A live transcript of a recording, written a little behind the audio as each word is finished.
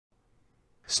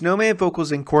Snowman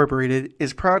Vocals Incorporated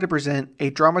is proud to present a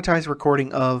dramatized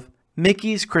recording of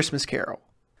Mickey's Christmas Carol,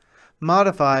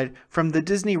 modified from the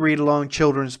Disney read-along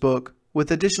children's book with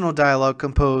additional dialogue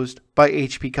composed by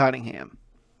H.P. Cottingham.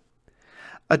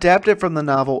 Adapted from the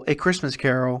novel A Christmas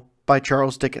Carol by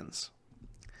Charles Dickens.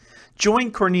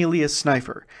 Join Cornelius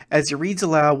Snifer as he reads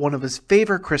aloud one of his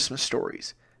favorite Christmas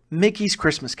stories, Mickey's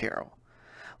Christmas Carol.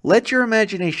 Let your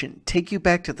imagination take you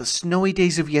back to the snowy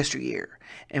days of yesteryear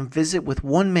and visit with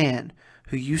one man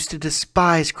who used to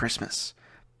despise Christmas,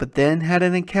 but then had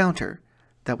an encounter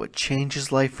that would change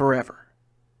his life forever.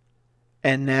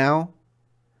 And now,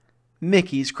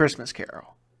 Mickey's Christmas Carol.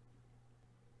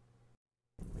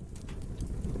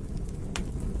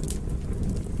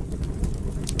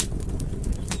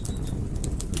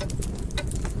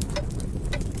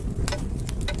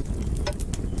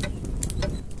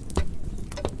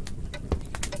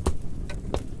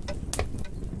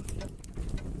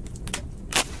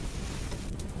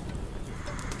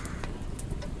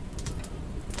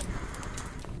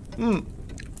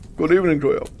 Good evening,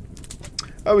 Doyle.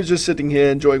 I was just sitting here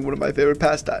enjoying one of my favorite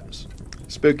pastimes,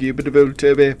 smoking a bit of old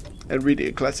Toby and reading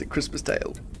a classic Christmas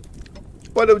tale.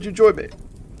 Why don't you join me?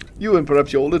 You and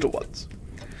perhaps your little ones.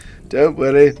 Don't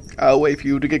worry, I'll wait for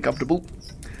you to get comfortable.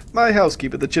 My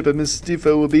housekeeper, the chipper Mrs.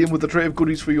 Defoe, will be in with a tray of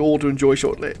goodies for you all to enjoy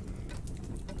shortly.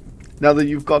 Now that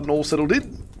you've gotten all settled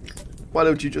in, why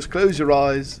don't you just close your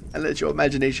eyes and let your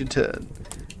imagination turn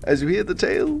as you hear the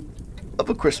tale of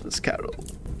a Christmas Carol.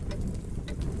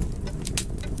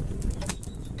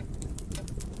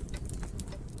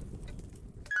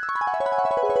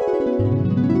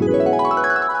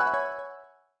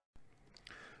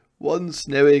 One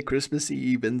snowy Christmas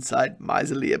Eve inside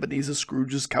miserly Ebenezer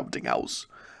Scrooge's counting house,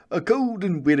 a cold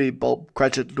and weary Bob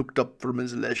Cratchit looked up from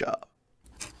his leisure.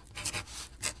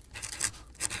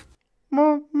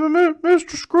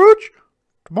 Mr. Scrooge,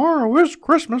 tomorrow is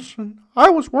Christmas, and I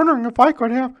was wondering if I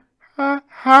could have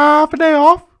half a day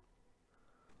off.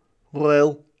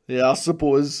 Well, yeah, I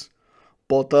suppose,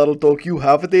 but I'll dock you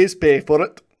half a day's pay for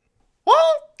it.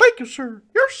 Oh, thank you, sir.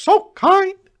 You're so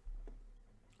kind.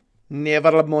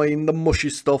 Never mind the mushy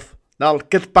stuff. Now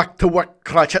get back to work,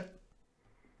 Cratchit.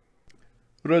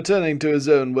 Returning to his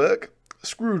own work,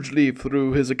 Scrooge leafed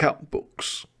through his account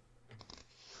books.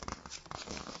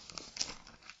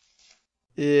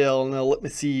 Yeah, now let me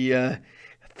see.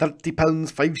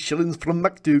 £30, 5 shillings from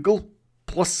MacDougall,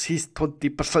 plus his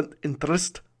 20%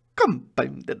 interest,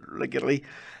 compounded regularly.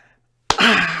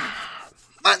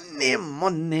 Money,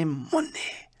 money,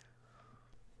 money.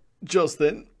 Just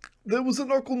then, there was a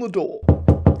knock on the door,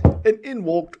 and in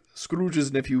walked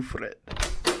Scrooge's nephew Fred.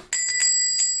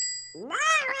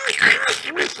 Merry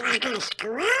Christmas, little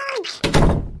Scrooge!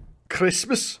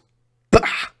 Christmas?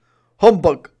 Bah!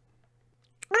 Humbug!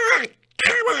 Oh,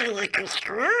 come on, little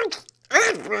Scrooge.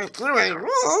 I've brought you a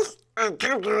wreath and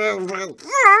come to invite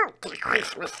you to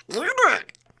Christmas dinner.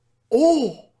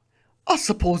 Oh, I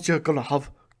suppose you're gonna have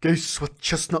goose with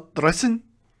chestnut dressing,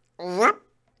 Yep.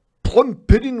 plum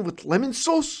pudding with lemon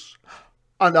sauce,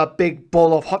 and a big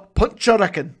bowl of hot punch, I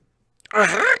reckon.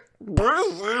 Uh-huh. Boy,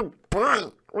 oh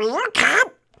boy. Will you come?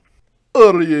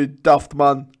 Are you daft,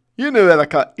 man? You know I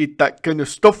can't eat that kind of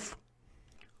stuff.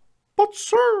 But,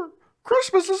 sir,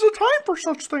 Christmas is a time for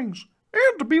such things,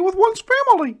 and to be with one's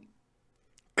family.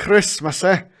 Christmas,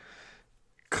 eh?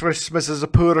 Christmas is a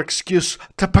poor excuse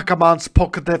to pick a man's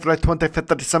pocket every 25th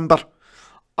of December.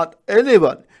 And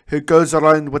anyone who goes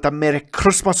around with a Merry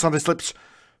Christmas on his lips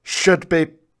should be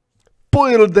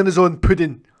boiled in his own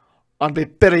pudding and be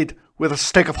buried with a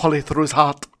stake of holly through his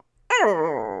heart.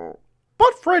 Oh.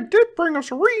 But Fred did bring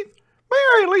us a wreath. May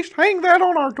I at least hang that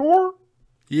on our door?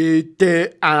 You do,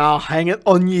 and I'll hang it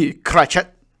on you,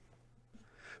 Cratchit.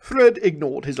 Fred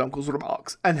ignored his uncle's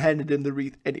remarks and handed him the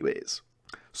wreath anyways.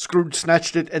 Scrooge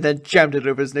snatched it and then jammed it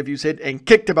over his nephew's head and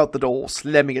kicked him out the door,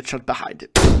 slamming it shut behind him.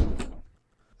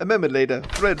 A moment later,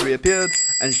 Fred reappeared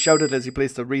and shouted as he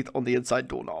placed the wreath on the inside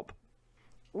doorknob.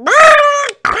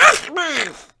 Merry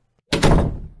Christmas!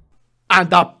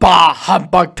 And a bah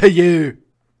humbug to you!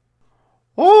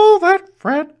 Oh, that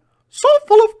Fred, so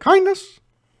full of kindness.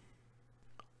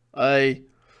 Aye,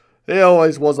 he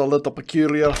always was a little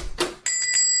peculiar.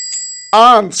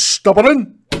 And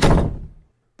stubborn!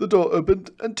 The door opened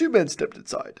and 2 men stepped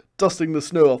inside, dusting the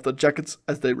snow off their jackets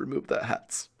as they removed their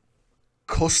hats.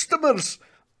 Customers!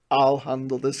 I'll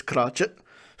handle this, Cratchit.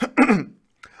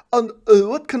 And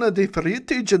what can I do for you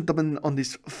two gentlemen on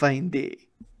this fine day?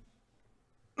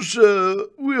 Sir,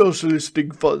 we are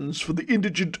soliciting funds for the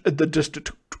indigent and the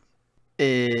destitute.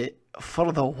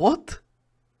 For the what?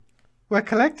 We're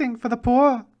collecting for the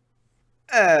poor.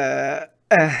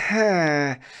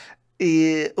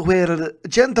 Well,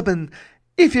 gentlemen,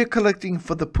 if you're collecting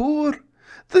for the poor,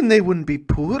 then they wouldn't be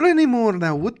poor anymore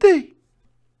now, would they?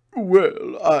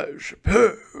 Well, I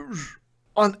suppose.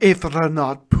 And if they're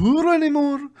not poor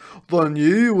anymore, then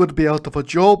you would be out of a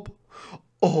job.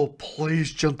 Oh,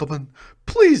 please, gentlemen,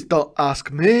 please don't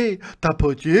ask me to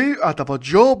put you out of a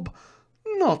job.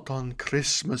 Not on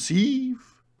Christmas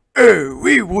Eve. Oh,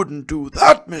 we wouldn't do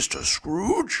that, Mr.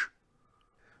 Scrooge.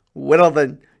 Well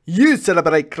then, you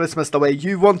celebrate Christmas the way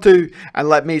you want to, and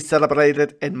let me celebrate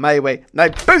it in my way. Now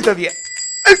both of you,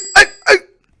 out, out, out!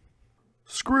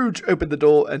 Scrooge opened the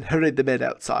door and hurried the men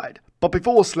outside, but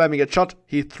before slamming it shut,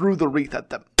 he threw the wreath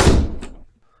at them.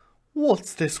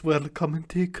 What's this world coming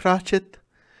to, Cratchit?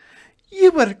 You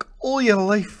work all your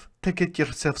life to get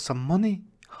yourself some money,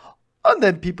 and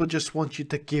then people just want you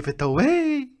to give it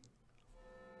away.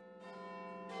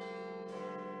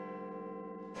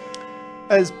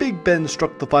 As Big Ben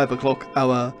struck the 5 o'clock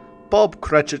hour, Bob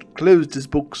Cratchit closed his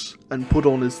books and put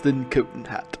on his thin coat and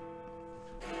hat.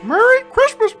 Merry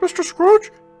Christmas, Mr. Scrooge.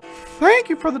 Thank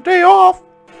you for the day off.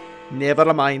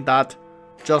 Never mind that.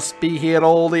 Just be here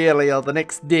all the earlier the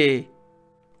next day.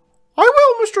 I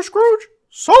will, Mr. Scrooge.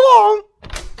 So long.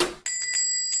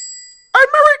 And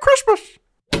Merry Christmas.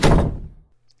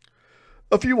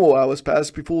 A few more hours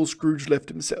passed before Scrooge left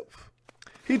himself.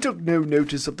 He took no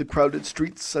notice of the crowded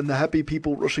streets and the happy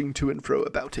people rushing to and fro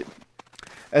about him.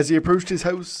 As he approached his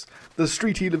house, the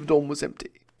street he lived on was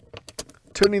empty.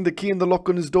 Turning the key in the lock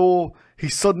on his door, he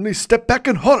suddenly stepped back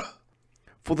in horror,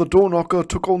 for the door knocker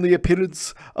took on the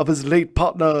appearance of his late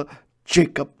partner,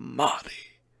 Jacob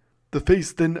Marley. The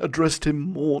face then addressed him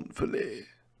mournfully.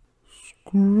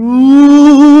 Scrooge.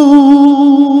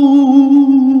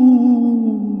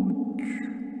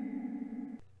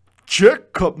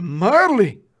 Jacob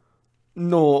Marley?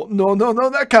 No,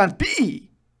 that can't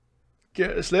be.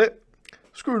 Carelessly,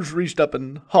 Scrooge reached up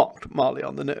and honked Marley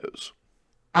on the nose.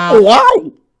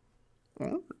 Wow!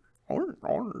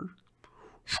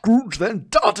 Scrooge then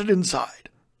darted inside,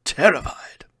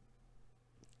 terrified.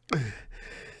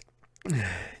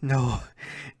 No,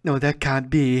 that can't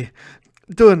be.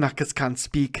 Door knockers can't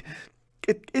speak.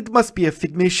 It must be a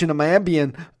figment of my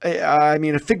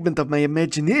a figment of my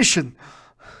imagination.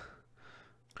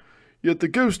 Yet the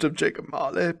ghost of Jacob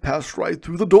Marley passed right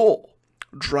through the door,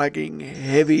 dragging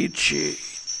heavy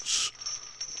chains.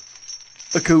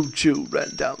 A cold chill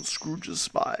ran down Scrooge's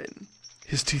spine.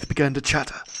 His teeth began to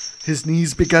chatter. His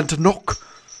knees began to knock.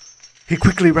 He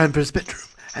quickly ran for his bedroom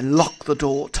and locked the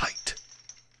door tight.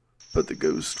 But the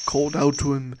ghost called out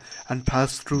to him and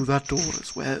passed through that door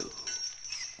as well.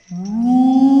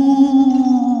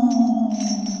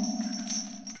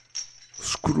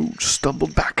 Scrooge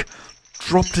stumbled back,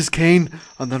 dropped his cane,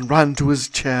 and then ran to his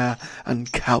chair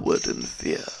and cowered in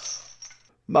fear.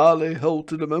 Marley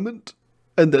halted a moment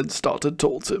and then started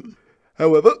towards him.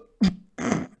 However,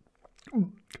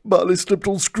 Marley slipped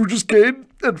on Scrooge's cane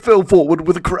and fell forward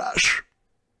with a crash.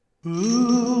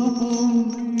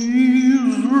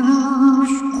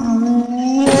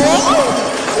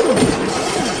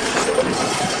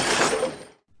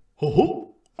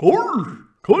 Oh, gosh,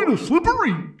 kind of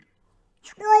slippery.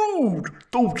 Scrooge,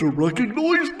 don't you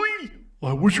recognize me?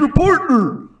 I was your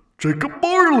partner, Jacob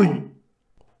Marley.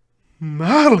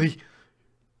 Marley,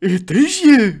 it is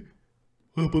you.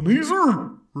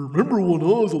 Ebenezer, remember when I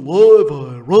was alive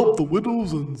I robbed the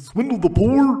widows and swindled the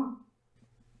poor?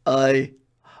 Aye,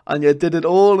 and you did it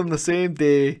all in the same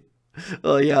day.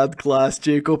 Oh, you had class,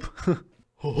 Jacob.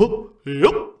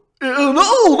 Yep.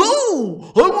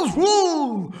 No, I was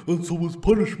wrong, and so as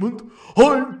punishment,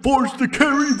 I'm forced to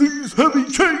carry these heavy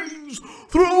chains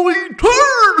through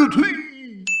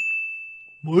eternity.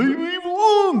 Maybe even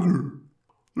longer.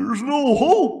 There's no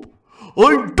hope.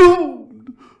 I'm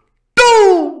doomed,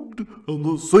 and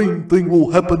the same thing will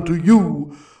happen to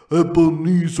you,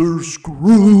 Ebenezer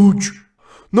Scrooge.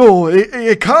 No,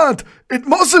 it can't. It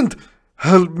mustn't.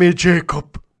 Help me,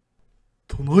 Jacob.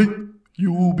 Tonight,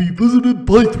 you will be visited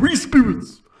by 3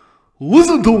 spirits.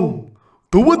 Listen to them.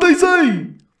 Do what they say,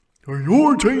 or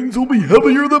your chains will be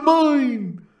heavier than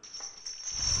mine.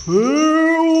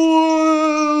 Farewell,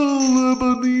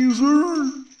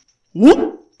 Ebenezer.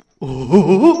 Whoop.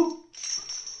 Farewell.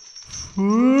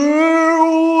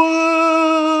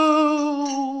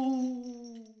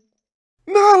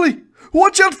 Marley,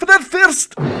 watch out for that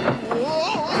first.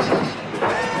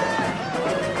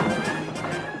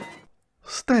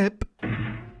 Step.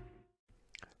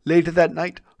 Later that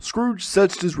night, Scrooge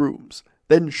searched his rooms,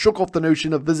 then shook off the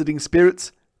notion of visiting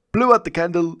spirits, blew out the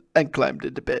candle, and climbed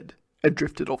into bed, and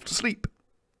drifted off to sleep.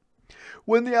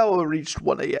 When the hour reached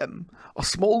 1 a.m., a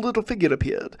small little figure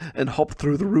appeared and hopped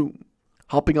through the room.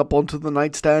 Hopping up onto the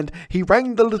nightstand, he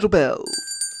rang the little bell.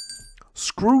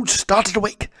 Scrooge started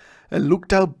awake and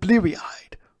looked out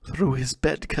bleary-eyed through his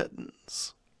bed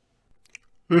curtains.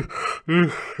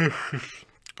 Who's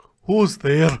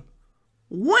there?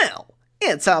 Well,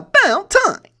 it's about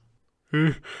time.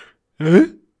 And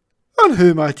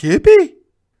who might you be?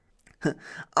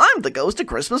 I'm the ghost of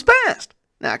Christmas past.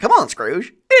 Now come on,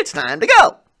 Scrooge. It's time to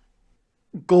go.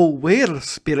 Go where,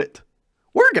 Spirit?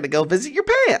 We're going to go visit your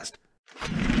past.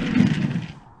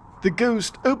 The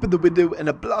ghost opened the window and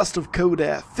a blast of cold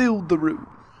air filled the room.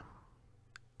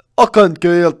 I can't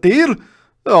go out there.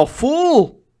 I'll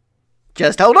fall.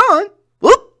 Just hold on.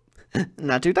 Whoop.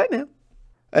 Not too tight now.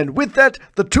 And with that,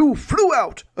 the two flew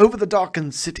out over the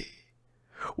darkened city.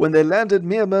 When they landed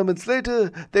mere moments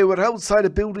later, they were outside a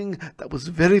building that was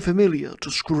very familiar to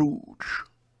Scrooge.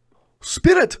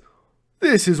 Spirit,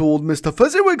 this is old Mr.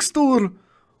 Fezziwig's store.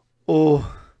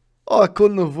 Oh, I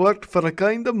couldn't have worked for a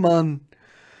kinder man.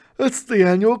 It's the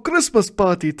annual Christmas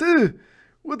party too,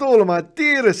 with all of my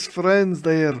dearest friends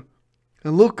there.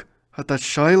 And look at that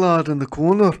shy lad in the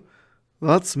corner.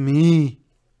 That's me.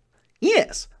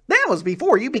 Yes, that was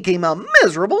before you became a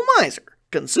miserable miser,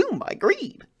 consumed by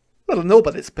greed. Well,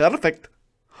 nobody's perfect.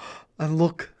 And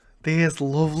look, there's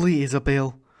lovely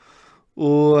Isabel.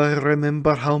 Oh, I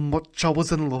remember how much I was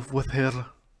in love with her.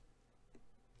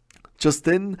 Just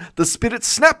then, the Spirit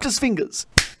snapped his fingers,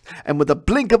 and with a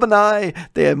blink of an eye,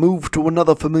 they had moved to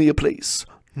another familiar place,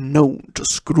 known to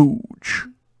Scrooge.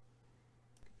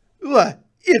 Why,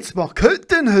 it's my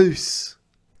curtain house.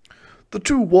 The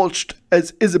two watched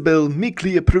as Isabel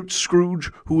meekly approached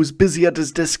Scrooge, who was busy at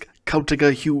his desk counting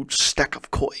a huge stack of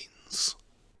coins.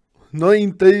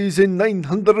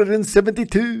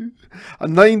 9,972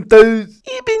 and 9,000.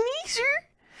 Ebenezer,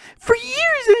 for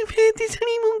years I've had this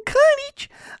honeymoon cottage.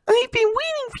 I've been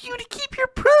waiting for you to keep your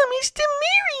promise to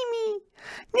marry me.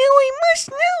 Now I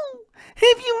must know,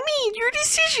 have you made your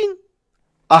decision?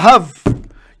 I have.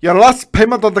 Your last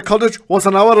payment on the cottage was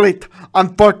an hour late,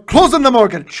 and foreclosing the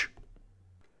mortgage.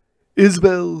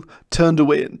 Isabel turned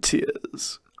away in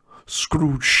tears.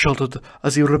 Scrooge shuddered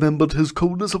as he remembered his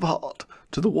coldness of heart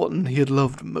to the one he had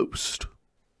loved most.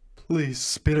 Please,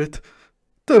 Spirit,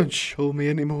 don't show me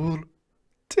any more.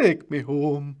 Take me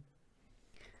home.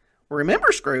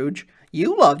 Remember, Scrooge,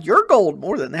 you loved your gold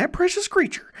more than that precious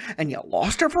creature, and you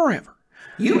lost her forever.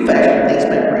 You fashioned these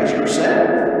memories yourself.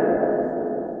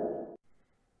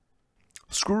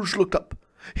 Scrooge looked up.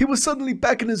 He was suddenly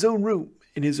back in his own room,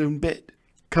 in his own bed.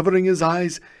 Covering his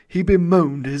eyes, he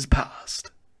bemoaned his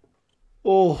past.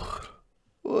 Oh,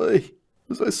 why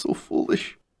was I so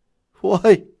foolish?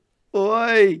 Why?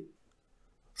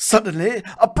 Suddenly,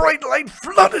 a bright light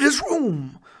flooded his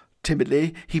room.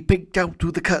 Timidly, he peeked out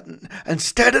through the curtain and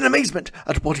stared in amazement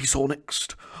at what he saw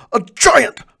next. A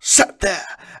giant sat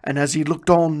there, and as he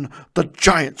looked on, the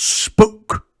giant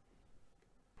spoke.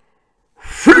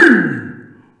 3,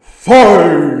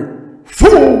 5,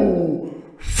 4,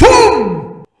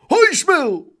 fun! I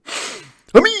smell!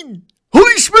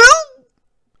 I smell!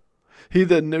 He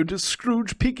then noticed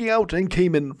Scrooge peeking out and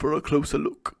came in for a closer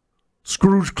look.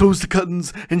 Scrooge closed the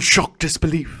curtains in shocked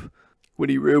disbelief. When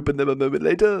he reopened them a moment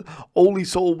later, all he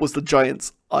saw was the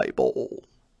giant's eyeball.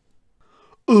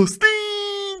 A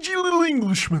stingy little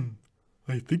Englishman.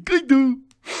 I think I do.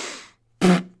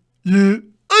 Yeah,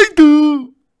 I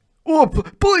do. Oh,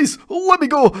 please, let me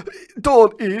go.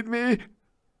 Don't eat me.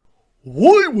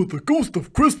 Why would the ghost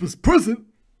of Christmas present,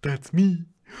 that's me,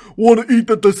 want to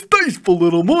eat a distasteful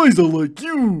little miser like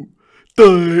you?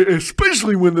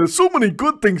 Especially when there's so many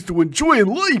good things to enjoy in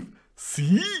life.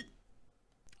 See?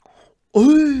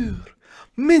 Oh,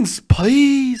 mince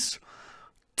pies,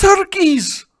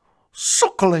 turkeys,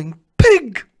 suckling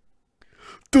pig.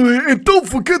 And don't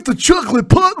forget the chocolate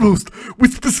pot roast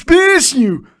with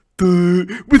pistachio.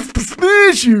 With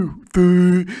pistachio.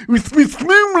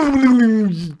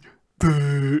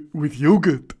 With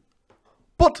yogurt.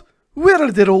 But where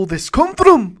did all this come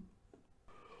from?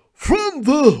 From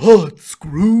the heart,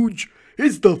 Scrooge.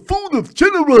 It's the food of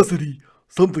generosity,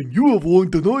 something you have long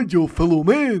denied your fellow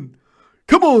man.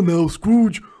 Come on now,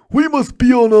 Scrooge, we must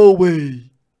be on our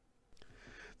way.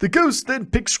 The ghost then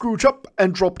picked Scrooge up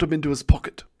and dropped him into his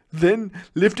pocket. Then,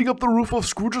 lifting up the roof of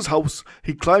Scrooge's house,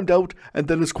 he climbed out, and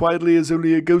then as quietly as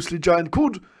only a ghostly giant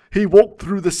could, he walked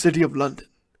through the city of London.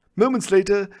 Moments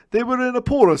later, they were in a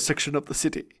poorer section of the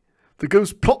city. The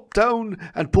ghost plopped down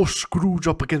and pushed Scrooge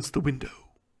up against the window.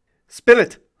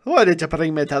 Spirit, why did you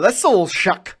bring me to this old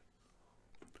shack?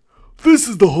 This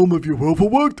is the home of your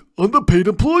overworked, underpaid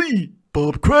employee,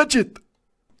 Bob Cratchit.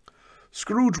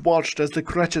 Scrooge watched as the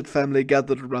Cratchit family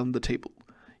gathered around the table.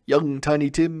 Young Tiny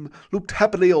Tim looked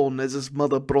happily on as his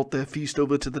mother brought their feast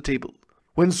over to the table.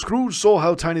 When Scrooge saw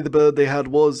how tiny the bird they had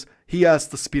was, he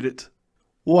asked the spirit,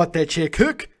 "What did you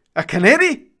cook? A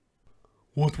canary?"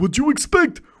 What would you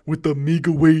expect with the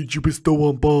meager wage you bestow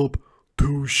on Bob?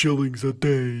 2 shillings a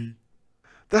day.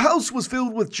 The house was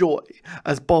filled with joy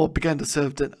as Bob began to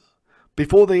serve dinner.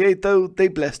 Before they ate, though, they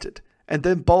blessed it, and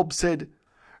then Bob said,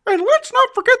 "And let's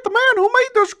not forget the man who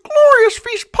made this glorious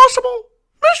feast possible,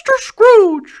 Mr.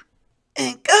 Scrooge."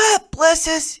 And God bless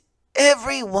us,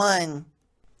 everyone.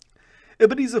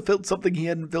 Ebenezer felt something he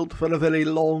hadn't felt for a very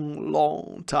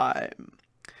long time.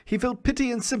 He felt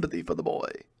pity and sympathy for the boy.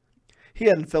 He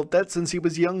hadn't felt that since he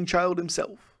was a young child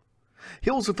himself. He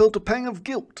also felt a pang of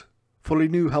guilt, for he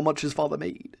knew how much his father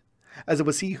made, as it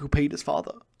was he who paid his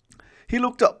father. He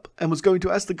looked up and was going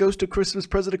to ask the ghost of Christmas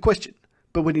present a question,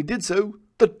 but when he did so,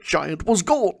 the giant was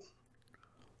gone.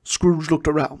 Scrooge looked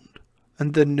around,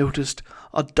 and then noticed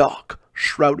a dark,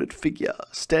 shrouded figure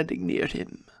standing near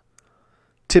him.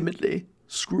 Timidly,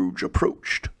 Scrooge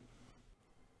approached.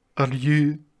 "Are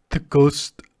you the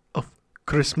ghost of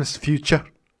Christmas future?"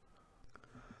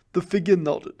 The figure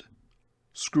nodded.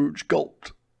 Scrooge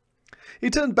gulped. He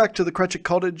turned back to the Cratchit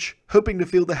cottage, hoping to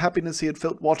feel the happiness he had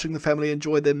felt watching the family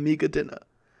enjoy their meager dinner.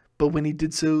 But when he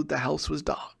did so, the house was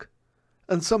dark,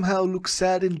 and somehow looked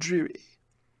sad and dreary.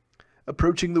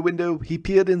 Approaching the window, he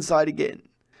peered inside again.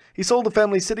 He saw the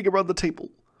family sitting around the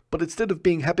table, but instead of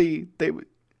being happy,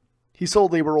 he saw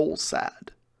they were all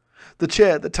sad. The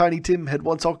chair that Tiny Tim had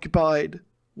once occupied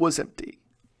was empty.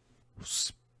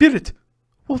 "Spirit,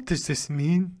 what does this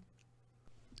mean?"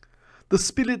 The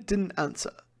spirit didn't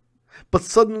answer, but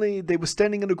suddenly they were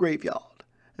standing in a graveyard,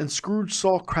 and Scrooge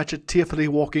saw Cratchit tearfully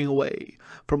walking away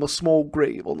from a small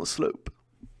grave on the slope.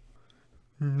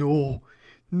 No,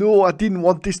 I didn't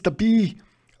want this to be.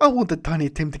 I wanted Tiny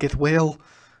Tim to get well.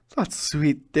 That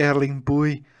sweet, darling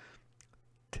boy.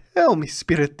 Tell me,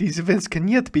 Spirit, these events can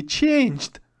yet be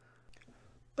changed.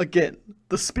 Again,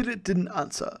 the spirit didn't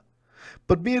answer,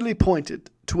 but merely pointed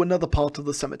to another part of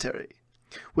the cemetery,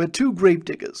 where 2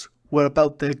 gravediggers were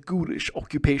about their ghoulish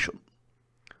occupation.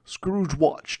 Scrooge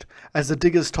watched as the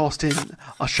diggers tossed in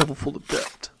a shovelful of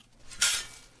dirt.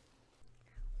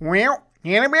 Well,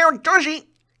 that about does it.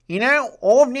 You know,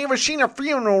 I've never seen a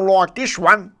funeral like this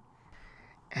one.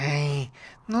 Aye,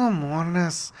 no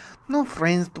mourners, no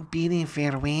friends to bid in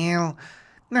farewell.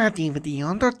 Not even the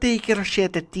undertaker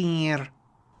shed a tear.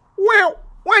 Well,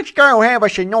 let's go have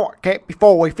us a nightcap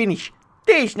before we finish.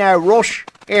 There's no rush.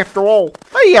 After all,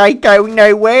 he ain't going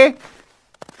nowhere.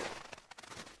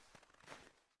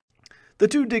 The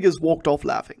 2 diggers walked off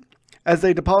laughing. As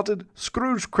they departed,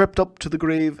 Scrooge crept up to the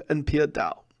grave and peered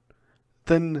down.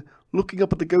 Then, looking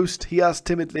up at the ghost, he asked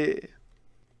timidly,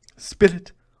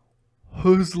 "Spirit,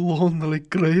 whose lonely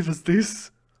grave is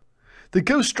this?" The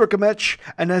ghost struck a match,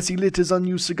 and as he lit his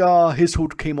unused cigar, his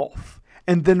hood came off,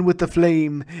 and then with the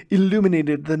flame,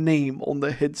 illuminated the name on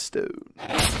the headstone.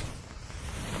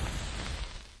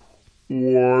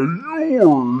 Why,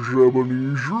 yours,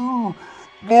 Ebenezer,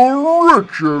 the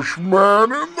richest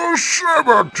man in the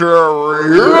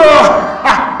cemetery.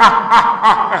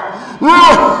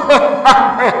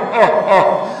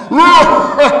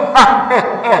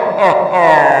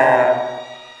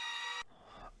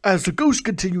 As the ghost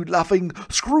continued laughing,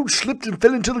 Scrooge slipped and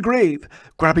fell into the grave.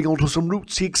 Grabbing onto some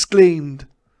roots, he exclaimed,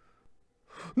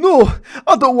 "No,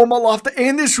 I don't want my life to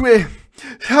end this way.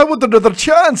 I want another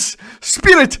chance.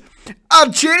 Spirit,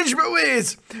 I'll change my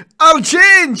ways. I'll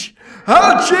change.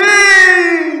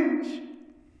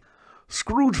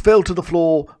 Scrooge fell to the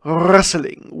floor,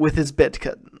 wrestling with his bed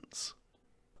curtains.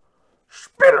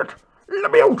 Spirit,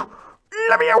 let me out.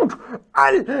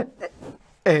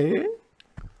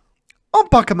 I'm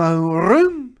back in my own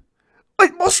room.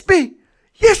 It must be.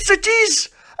 Yes, it is.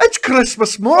 It's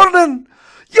Christmas morning.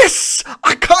 Yes,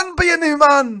 I can be a new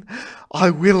man. I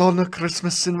will honour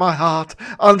Christmas in my heart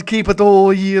and keep it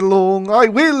all year long. I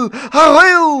will.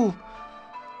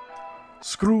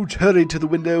 Scrooge hurried to the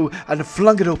window and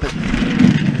flung it open.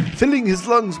 Filling his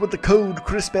lungs with the cold,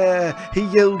 crisp air, he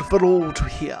yelled for all to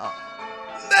hear.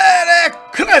 Merry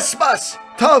Christmas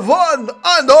to one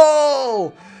and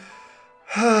all!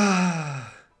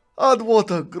 And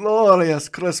what a glorious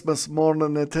Christmas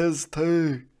morning it is,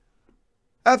 too.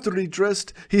 After he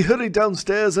dressed, he hurried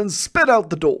downstairs and sped out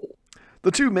the door.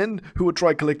 The 2 men, who had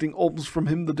tried collecting alms from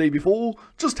him the day before,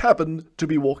 just happened to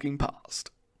be walking past.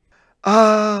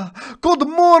 Good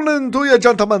morning to you,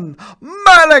 gentlemen.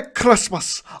 Merry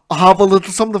Christmas. I have a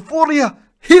little something for you.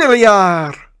 Here you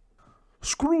are.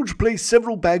 Scrooge placed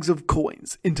several bags of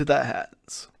coins into their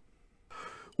hands.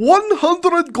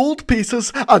 100 gold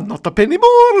pieces and not a penny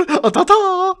more.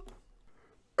 Ta-ta.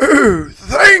 Oh,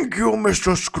 thank you,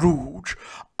 Mr. Scrooge,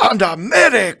 and a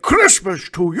Merry Christmas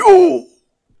to you!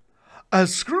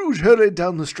 As Scrooge hurried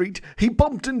down the street, he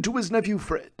bumped into his nephew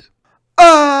Fred.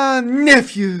 Ah,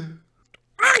 nephew!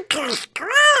 Uncle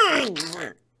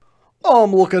Scrooge!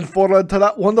 I'm looking forward to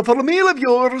that wonderful meal of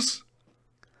yours.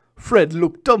 Fred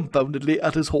looked dumbfoundedly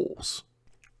at his horse.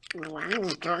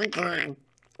 What's going on?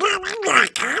 You're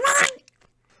coming?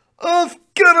 Of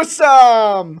course,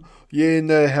 Sam! You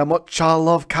know how much I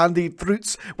love candied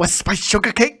fruits with spiced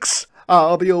sugar cakes.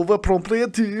 I'll be over promptly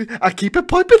at 2. I keep it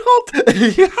piping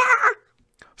hot.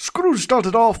 Scrooge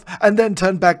started off and then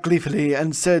turned back gleefully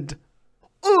and said,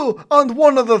 Oh, and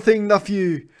one other thing,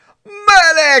 nephew.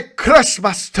 Merry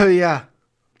Christmas to you!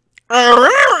 I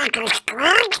will, Uncle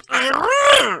Scrooge, I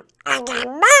will! And a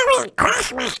Merry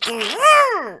Christmas to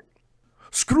you!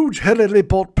 Scrooge hurriedly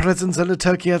bought presents and a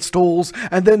turkey at stalls,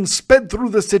 and then sped through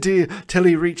the city till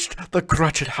he reached the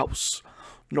Cratchit house.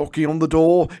 Knocking on the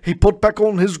door, he put back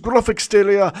on his gruff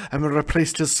exterior and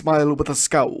replaced his smile with a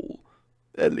scowl.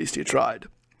 At least he tried.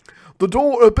 The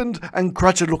door opened, and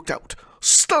Cratchit looked out,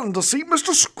 stunned to see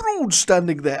Mr. Scrooge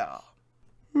standing there.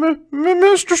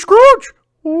 Mr. Scrooge,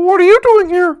 what are you doing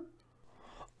here?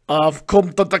 I've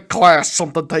come to declare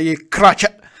something to you,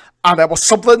 Cratchit, and it was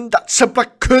something that simply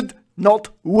could not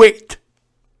wait.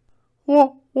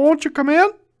 Well, won't you come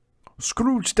in?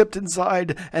 Scrooge stepped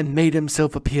inside and made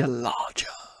himself appear larger.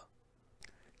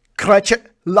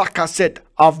 Cratchit, like I said,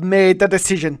 I've made the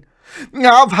decision.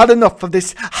 I've had enough of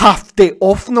this half-day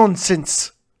off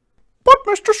nonsense. But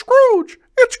Mr. Scrooge,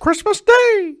 it's Christmas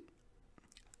Day.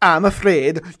 I'm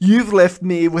afraid you've left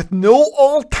me with no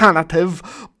alternative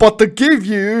but to give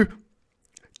you...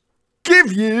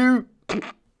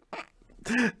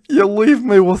 You leave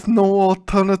me with no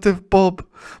alternative, Bob,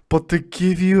 but to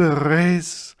give you a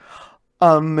raise.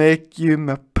 I'll make you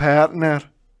my partner,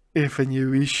 if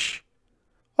you wish.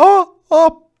 A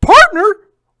partner?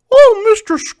 Oh,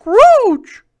 Mr.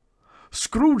 Scrooge!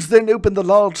 Scrooge then opened the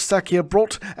large sack he had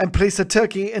brought and placed a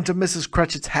turkey into Mrs.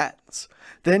 Cratchit's hands.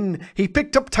 Then he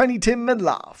picked up Tiny Tim and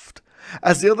laughed.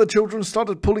 As the other children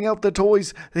started pulling out their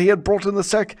toys that he had brought in the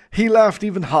sack, he laughed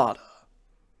even harder.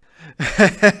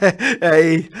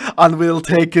 Aye, and we'll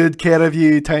take good care of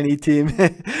you, Tiny Tim.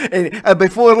 And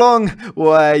before long,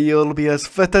 why, you'll be as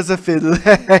fit as a fiddle.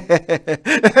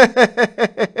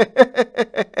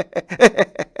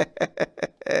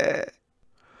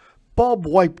 Bob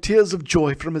wiped tears of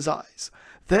joy from his eyes.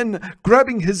 Then,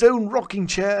 grabbing his own rocking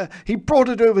chair, he brought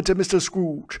it over to Mr.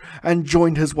 Scrooge and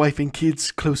joined his wife and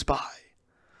kids close by.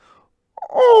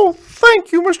 Oh,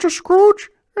 thank you, Mr. Scrooge,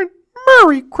 and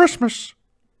Merry Christmas.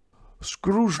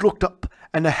 Scrooge looked up,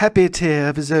 and a happy tear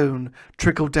of his own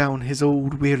trickled down his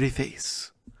old weary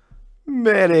face.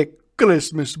 Merry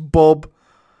Christmas, Bob.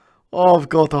 I've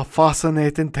got a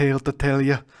fascinating tale to tell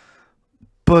you,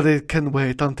 but it can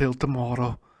wait until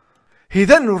tomorrow. He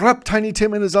then wrapped Tiny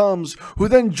Tim in his arms, who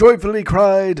then joyfully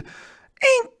cried,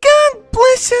 And God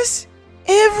bless us,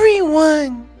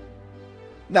 everyone.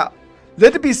 Now,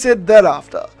 let it be said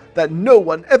thereafter that no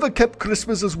one ever kept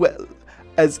Christmas as well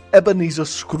as Ebenezer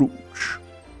Scrooge.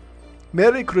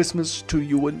 Merry Christmas to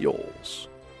you and yours.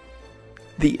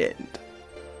 The end.